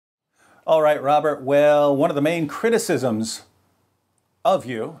All right, Robert. Well, one of the main criticisms of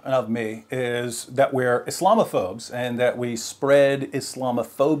you and of me is that we're Islamophobes and that we spread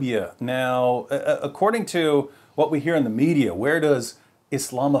Islamophobia. Now, according to what we hear in the media, where does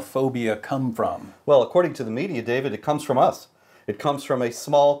Islamophobia come from? Well, according to the media, David, it comes from us. It comes from a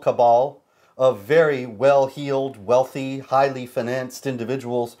small cabal of very well-heeled, wealthy, highly financed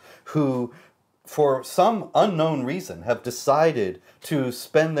individuals who, for some unknown reason, have decided to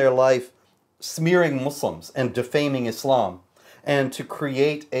spend their life smearing Muslims and defaming Islam, and to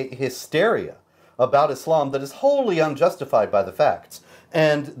create a hysteria about Islam that is wholly unjustified by the facts.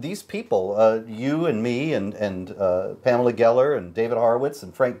 And these people, you and me and Pamela Geller and David Horowitz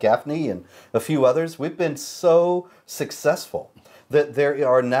and Frank Gaffney and a few others, we've been so successful that there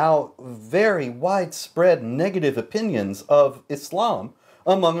are now very widespread negative opinions of Islam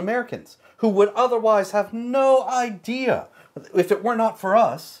among Americans who would otherwise have no idea, if it were not for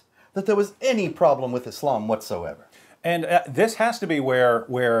us, that there was any problem with Islam whatsoever. And this has to be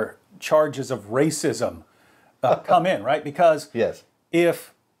where charges of racism come in, right? Because yes.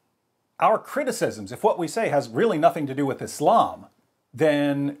 If our criticisms, if what we say has really nothing to do with Islam,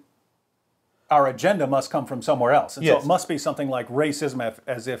 then our agenda must come from somewhere else. And yes. so it must be something like racism,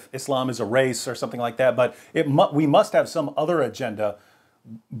 as if Islam is a race or something like that. But we must have some other agenda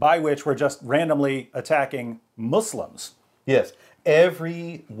by which we're just randomly attacking Muslims. Yes.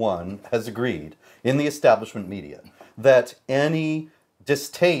 Everyone has agreed in the establishment media that any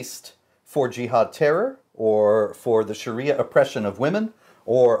distaste for jihad terror or for the Sharia oppression of women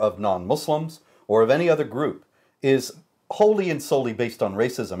or of non-Muslims or of any other group is wholly and solely based on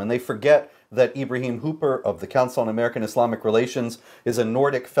racism. And they forget that Ibrahim Hooper of the Council on American Islamic Relations is a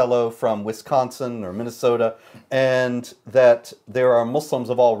Nordic fellow from Wisconsin or Minnesota, and that there are Muslims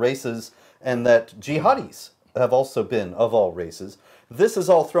of all races, and that jihadis have also been of all races. This is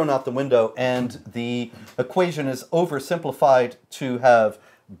all thrown out the window, and the equation is oversimplified to have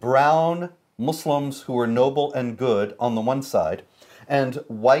brown Muslims who are noble and good on the one side, and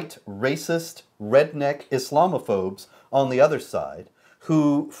white, racist, redneck Islamophobes on the other side,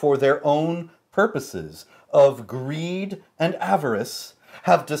 who, for their own purposes of greed and avarice,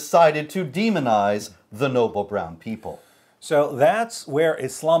 have decided to demonize the noble brown people. So that's where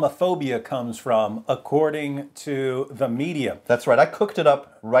Islamophobia comes from, according to the media. That's right. I cooked it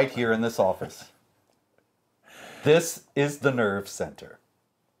up right here in this office. This is the nerve center.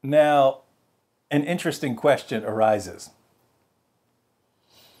 Now, an interesting question arises.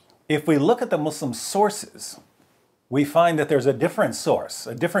 If we look at the Muslim sources, we find that there's a different source,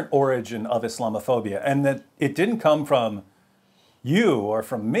 a different origin of Islamophobia, and that it didn't come from you or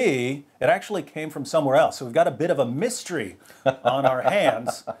from me, it actually came from somewhere else. So we've got a bit of a mystery on our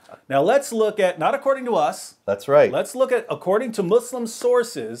hands. Now let's look at, not according to us. That's right. Let's look at, according to Muslim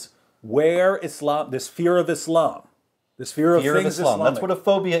sources, where Islam, this fear of Islam, this fear of things Islam. Islamic. That's what a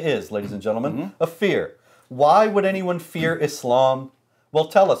phobia is, ladies and gentlemen. A fear. Why would anyone fear Islam? Well,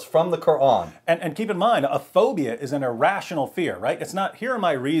 tell us from the Quran. And keep in mind, a phobia is an irrational fear, right? It's not, here are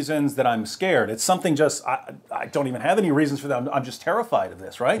my reasons that I'm scared. It's something just, I don't even have any reasons for that. I'm just terrified of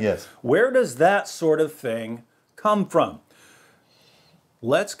this, right? Yes. Where does that sort of thing come from?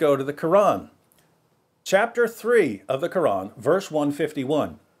 Let's go to the Quran. Chapter 3 of the Quran, verse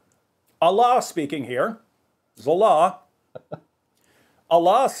 151. Allah speaking here, this is Allah.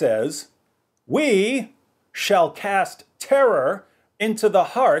 Allah says, "We shall cast terror into the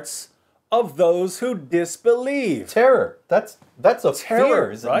hearts of those who disbelieve." Terror. That's a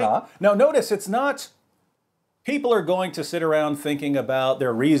fear, is it right? not? Now notice, it's not, people are going to sit around thinking about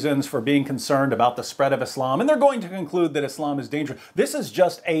their reasons for being concerned about the spread of Islam, and they're going to conclude that Islam is dangerous. This is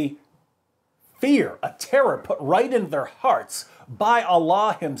just a fear, a terror put right in their hearts by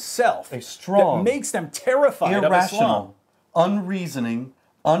Allah Himself. A strong, that makes them terrified of Islam. Unreasoning,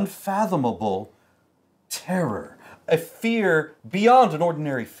 unfathomable terror. A fear beyond an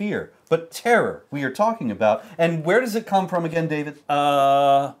ordinary fear, but terror we are talking about. And where does it come from again, David?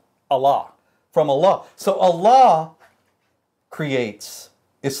 Allah. From Allah. So Allah creates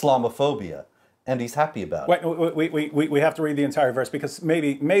Islamophobia, and He's happy about it. We have to read the entire verse, because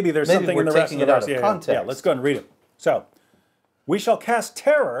maybe there's something in the rest of the verse. Maybe we're taking it out of context. Yeah, let's go and read it. So, we shall cast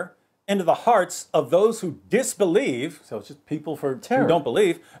terror into the hearts of those who disbelieve. So it's just people who don't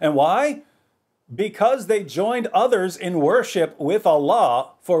believe. And why? Because they joined others in worship with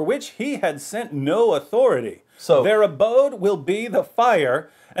Allah, for which He had sent no authority. So their abode will be the fire,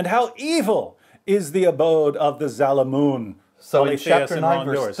 and how evil is the abode of the Zalimun. So in chapter 9,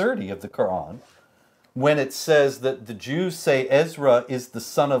 verse 30 of the Quran, when it says that the Jews say Ezra is the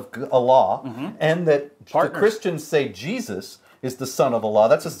son of Allah, and that the Christians say Jesus is the son of Allah.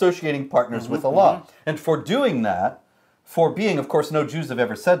 That's associating partners with Allah. And for doing that, for being, of course, no Jews have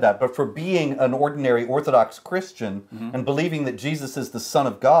ever said that, but for being an ordinary Orthodox Christian and believing that Jesus is the Son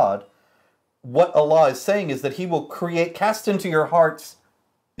of God, what Allah is saying is that He will cast into your hearts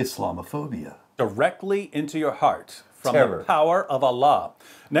Islamophobia. Directly into your heart from Terror. the power of Allah.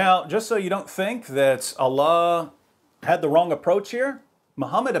 Now, just so you don't think that Allah had the wrong approach here,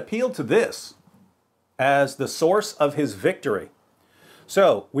 Muhammad appealed to this as the source of his victory.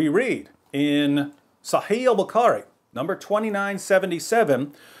 So we read in Sahih al-Bukhari, number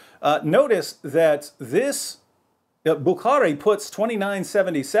 2977, notice that this, Bukhari puts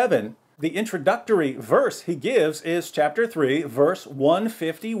 2977, the introductory verse he gives is chapter 3, verse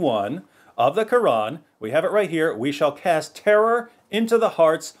 151 of the Quran. We have it right here. We shall cast terror into the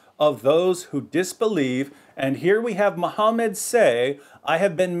hearts of those who disbelieve. And here we have Muhammad say, I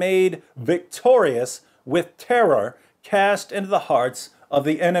have been made victorious with terror cast into the hearts of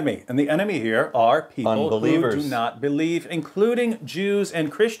the enemy. And the enemy here are people who do not believe, including Jews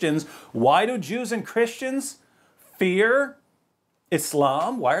and Christians. Why do Jews and Christians fear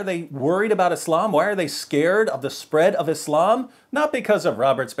Islam? Why are they worried about Islam? Why are they scared of the spread of Islam? Not because of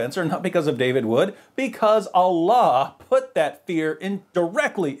Robert Spencer, not because of David Wood, because Allah put that fear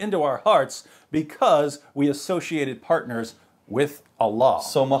directly into our hearts because we associated partners with Allah.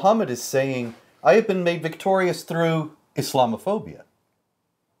 So Muhammad is saying, I have been made victorious through Islamophobia.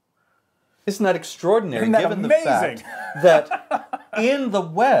 Isn't that extraordinary, given the fact that in the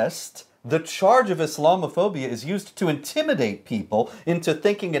West, the charge of Islamophobia is used to intimidate people into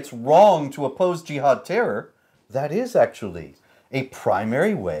thinking it's wrong to oppose jihad terror? That is actually a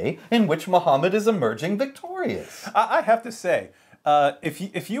primary way in which Muhammad is emerging victorious. I have to say,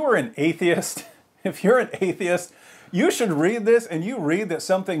 if you were an atheist, if you're an atheist, you should read this and you read that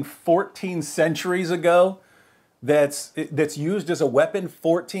something 14 centuries ago that's used as a weapon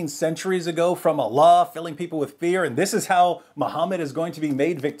 14 centuries ago from Allah, filling people with fear, and this is how Muhammad is going to be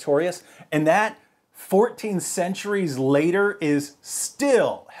made victorious, and that 14 centuries later is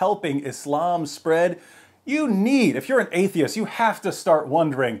still helping Islam spread. If you're an atheist, you have to start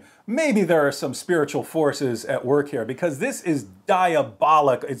wondering, maybe there are some spiritual forces at work here, because this is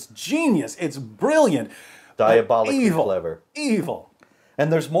diabolic, it's genius, it's brilliant. Diabolically clever. Evil.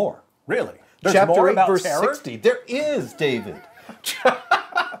 And there's more. Really? There's Chapter more 8, about verse terror? 60. There is, David.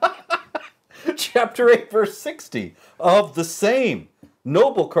 Chapter 8, verse 60 of the same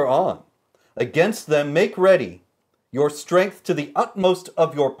noble Quran. Against them make ready your strength to the utmost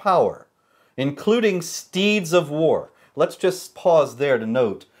of your power, including steeds of war. Let's just pause there to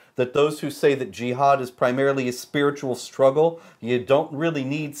note that those who say that jihad is primarily a spiritual struggle, you don't really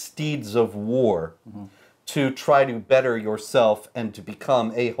need steeds of war to try to better yourself and to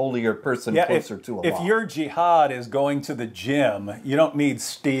become a holier person closer to Allah. If your jihad is going to the gym, you don't need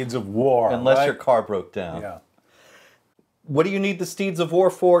steeds of war. Unless your car broke down. Yeah. What do you need the steeds of war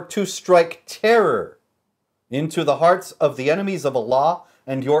for? To strike terror into the hearts of the enemies of Allah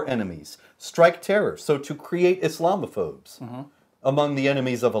and your enemies. Strike terror. So to create Islamophobes among the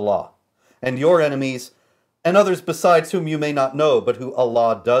enemies of Allah and your enemies and others besides whom you may not know, but who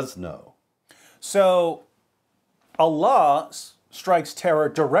Allah does know. So Allah strikes terror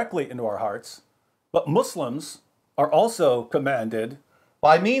directly into our hearts, but Muslims are also commanded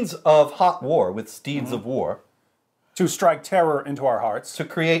by means of hot war with steeds of war to strike terror into our hearts, to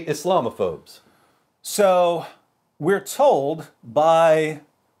create Islamophobes. So we're told by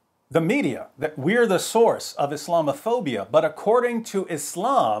the media that we're the source of Islamophobia, but according to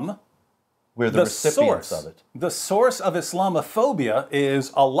Islam, we're the recipients of it. The source of Islamophobia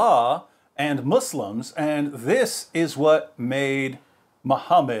is Allah and Muslims, and this is what made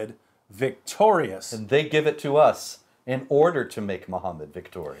Muhammad victorious. And they give it to us in order to make Muhammad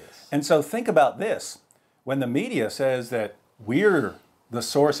victorious. And so think about this. When the media says that we're the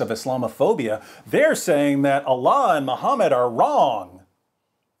source of Islamophobia, they're saying that Allah and Muhammad are wrong.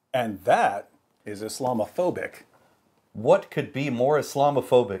 And that is Islamophobic. What could be more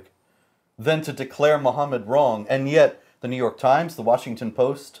Islamophobic than to declare Muhammad wrong? And yet the New York Times, the Washington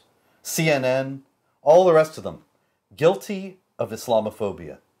Post, CNN, all the rest of them, guilty of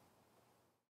Islamophobia.